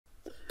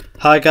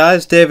Hi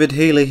guys, David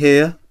Healy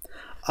here.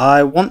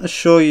 I want to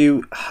show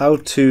you how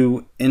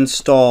to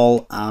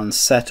install and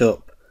set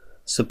up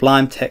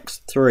Sublime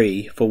Text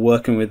 3 for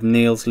working with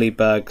Nils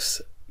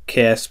Liberg's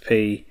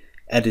KSP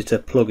editor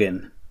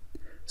plugin.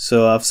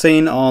 So I've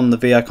seen on the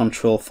VI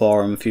Control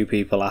forum a few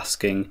people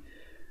asking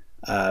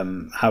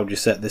how do you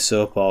set this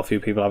up, or a few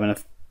people having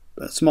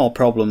small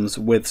problems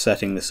with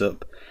setting this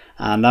up,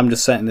 and I'm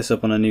just setting this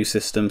up on a new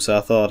system, so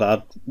I thought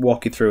I'd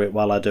walk you through it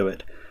while I do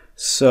it.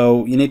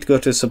 So you need to go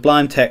to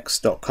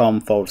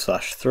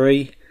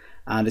sublimetext.com/3,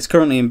 and it's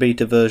currently in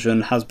beta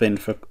version, has been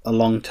for a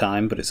long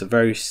time, but it's a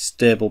very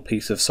stable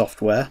piece of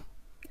software.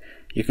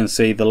 You can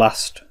see the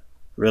last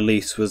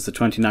release was the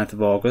 29th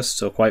of August,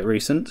 so quite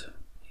recent.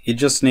 You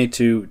just need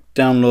to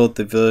download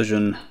the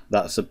version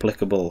that's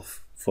applicable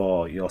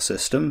for your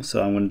system,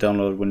 so I'm going to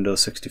download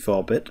Windows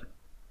 64-bit.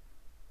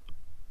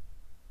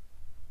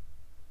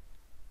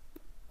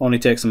 Only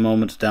takes a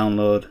moment to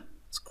download,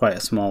 it's quite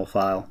a small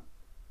file.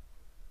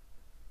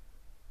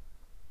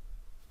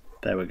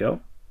 There we go.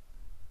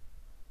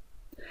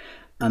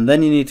 And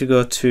then you need to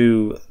go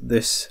to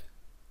this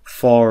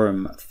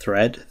forum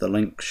thread. The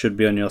link should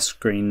be on your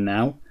screen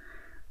now.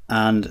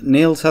 And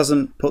Nils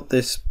hasn't put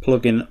this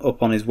plugin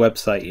up on his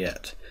website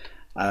yet.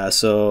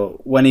 So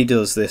when he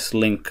does, this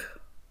link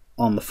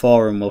on the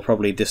forum will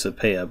probably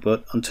disappear.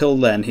 But until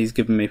then, he's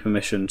given me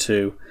permission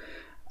to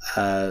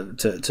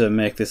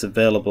make this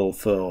available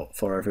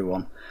for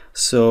everyone.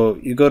 So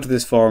you go to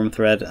this forum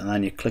thread and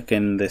then you click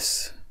in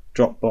this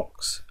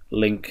Dropbox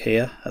link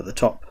here at the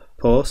top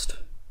post,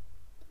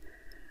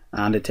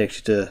 and it takes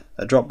you to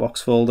a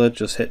Dropbox folder.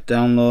 Just hit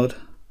download,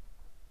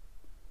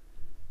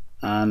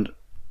 and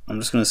I'm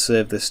just going to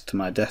save this to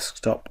my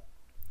desktop.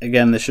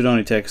 Again, this should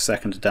only take a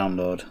second to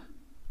download.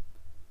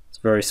 It's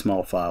a very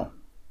small file.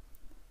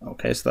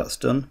 Okay, so that's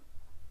done.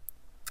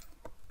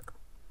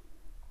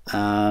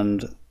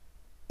 And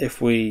if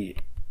we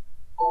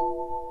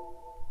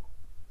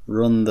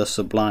run the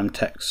Sublime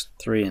Text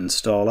 3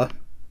 installer,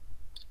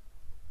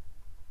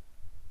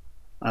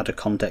 add a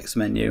context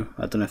menu.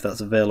 I don't know if that's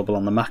available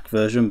on the Mac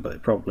version, but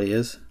it probably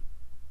is.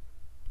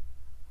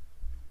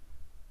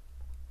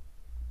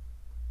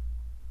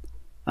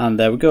 And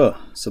there we go,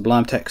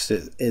 Sublime Text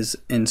is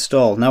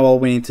installed. Now all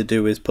we need to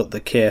do is put the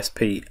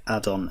KSP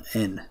add-on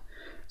in.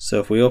 So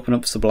if we open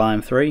up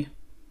Sublime 3,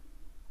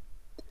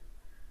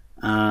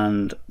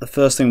 and the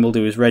first thing we'll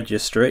do is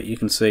register it. You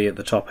can see at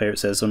the top here it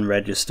says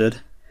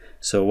unregistered.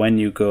 So when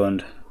you go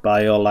and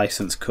buy your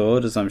license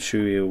code, as I'm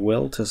sure you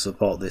will, to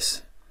support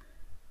this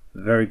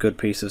very good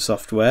piece of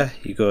software,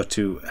 you go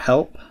to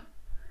help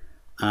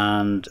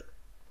and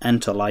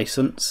enter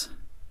license,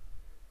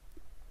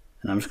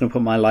 and I'm just going to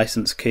put my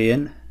license key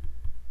in.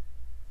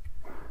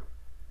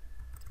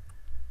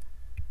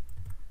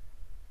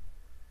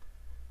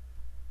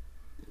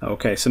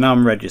 Okay, so now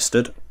I'm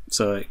registered,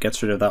 so it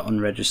gets rid of that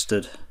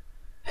unregistered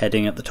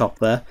heading at the top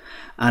there.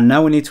 And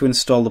now we need to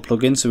install the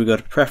plugin, so we go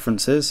to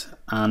preferences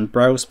and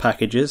browse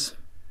packages,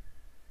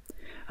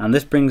 and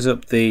this brings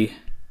up the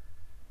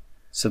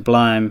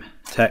Sublime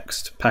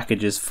Text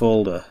packages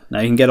folder. Now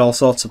you can get all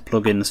sorts of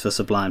plugins for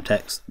Sublime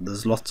Text.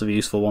 There's lots of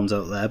useful ones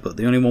out there, but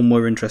the only one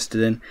we're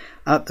interested in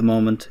at the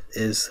moment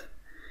is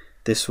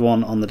this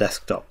one on the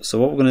desktop. So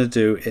what we're going to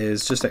do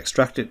is just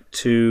extract it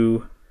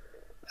to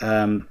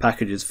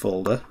packages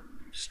folder.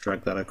 Just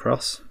drag that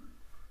across.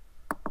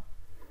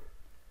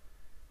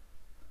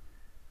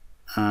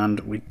 And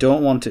we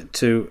don't want it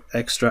to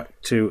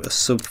extract to a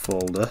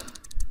subfolder.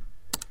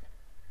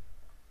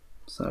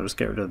 So I'll just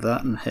get rid of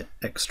that and hit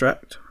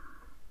extract.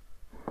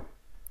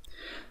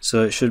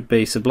 So it should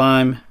be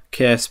Sublime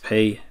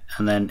KSP,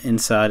 and then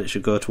inside it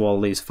should go to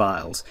all these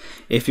files.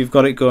 If you've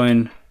got it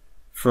going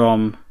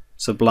from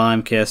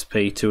Sublime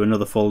KSP to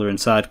another folder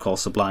inside called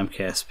Sublime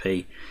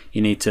KSP,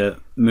 you need to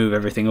move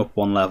everything up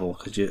one level,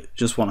 because you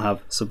just want to have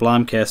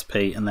Sublime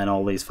KSP and then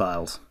all these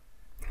files.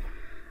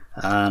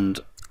 And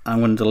I'm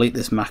going to delete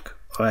this Mac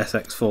OS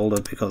X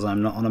folder because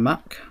I'm not on a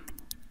Mac.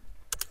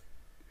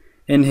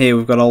 In here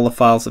we've got all the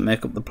files that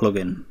make up the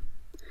plugin.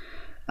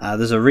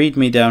 There's a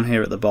README down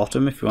here at the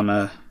bottom if you want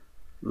to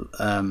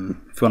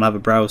have a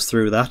browse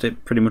through that.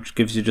 It pretty much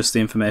gives you just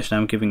the information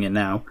I'm giving you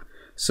now.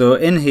 So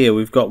in here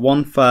we've got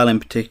one file in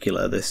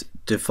particular, this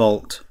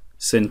default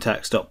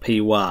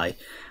syntax.py,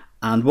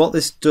 and what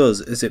this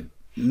does is it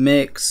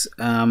makes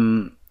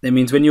it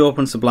means when you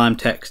open Sublime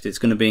Text it's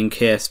going to be in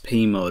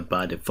KSP mode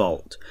by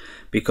default,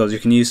 because you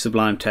can use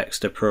Sublime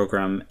Text to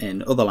program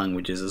in other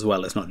languages as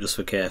well. It's not just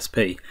for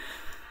KSP.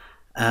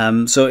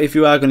 So if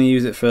you are going to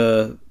use it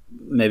for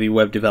maybe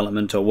web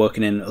development or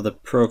working in other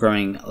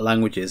programming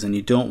languages and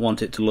you don't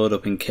want it to load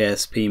up in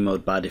KSP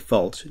mode by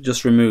default,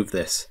 just remove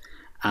this,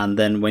 and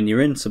then when you're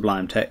in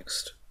Sublime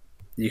Text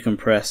you can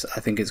press,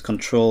 I think it's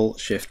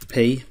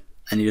Control-Shift-P,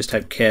 and you just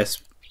type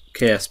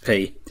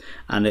KSP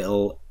and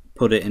it'll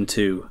put it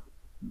into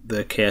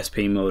the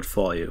KSP mode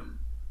for you.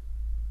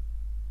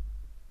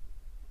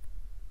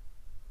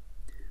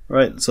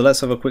 Right, so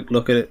let's have a quick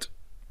look at it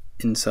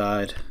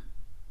inside.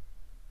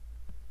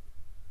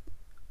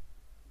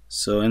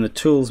 So in the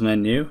Tools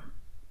menu,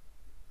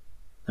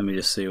 Let me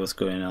just see what's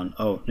going on.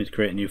 Oh, need to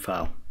create a new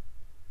file.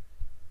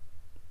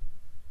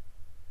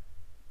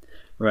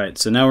 Right,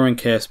 so now we're in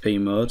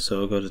KSP mode, so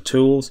we'll go to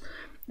Tools,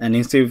 and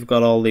you can see we've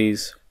got all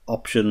these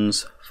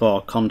options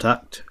for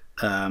Kontakt,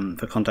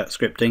 for Kontakt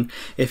scripting.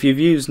 If you've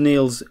used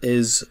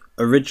Nils'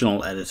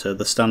 original editor,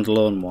 the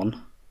standalone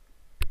one,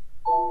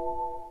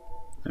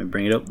 let me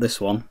bring it up,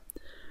 this one,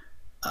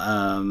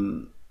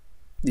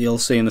 you'll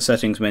see in the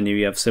settings menu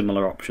you have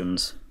similar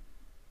options.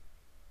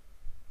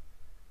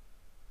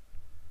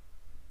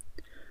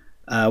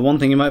 One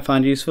thing you might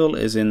find useful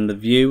is in the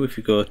view, if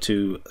you go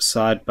to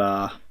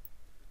Sidebar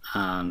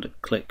and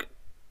click,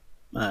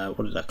 what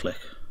did I click?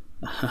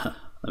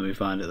 Let me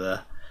find it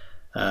there.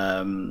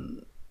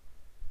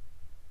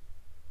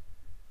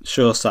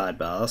 Show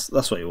sidebar,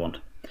 that's what you want.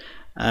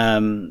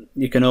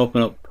 You can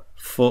open up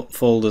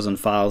folders and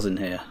files in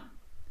here,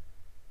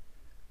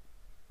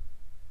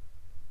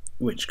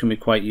 which can be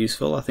quite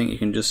useful. I think you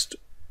can just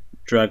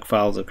drag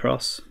files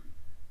across.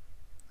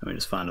 Let me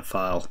just find a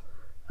file.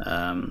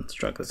 Let's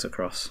drag this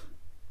across.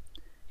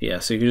 Yeah,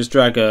 so you can just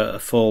drag a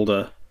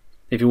folder.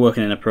 If you're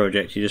working in a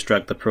project, you just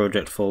drag the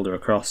project folder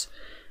across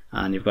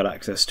and you've got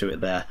access to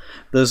it there.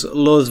 There's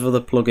loads of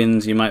other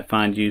plugins you might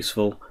find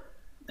useful.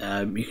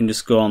 You can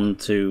just go on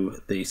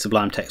to the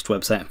Sublime Text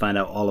website and find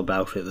out all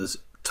about it. There's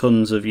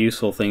tons of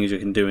useful things you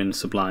can do in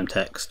Sublime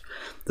Text.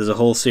 There's a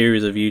whole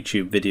series of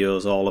YouTube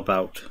videos all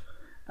about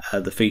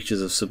the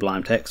features of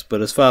Sublime Text,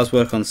 but as far as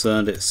we're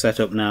concerned, it's set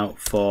up now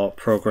for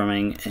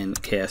programming in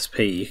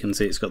KSP. You can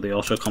see it's got the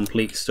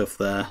autocomplete stuff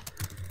there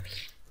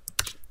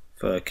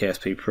for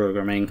KSP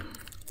programming.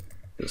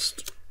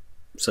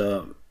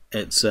 So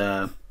it's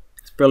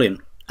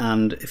brilliant,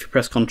 and if you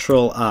press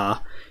Ctrl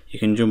R you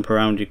can jump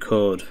around your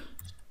code,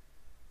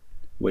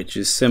 which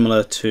is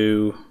similar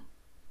to,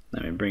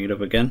 let me bring it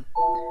up again.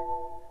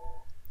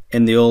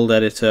 In the old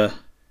editor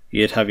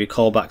you'd have your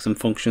callbacks and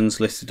functions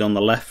listed on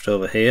the left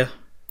over here,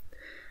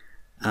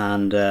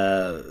 and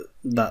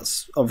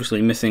that's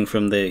obviously missing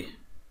from the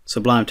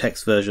Sublime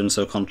Text version,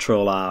 so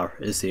Ctrl R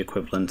is the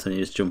equivalent, and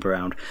you just jump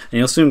around and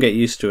you'll soon get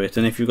used to it.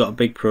 And if you've got a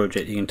big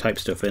project, you can type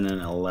stuff in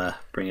and it'll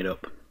bring it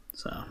up.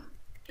 So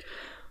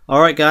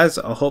alright guys,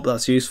 I hope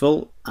that's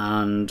useful,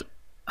 and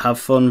have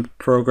fun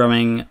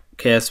programming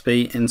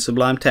KSP in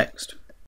Sublime Text.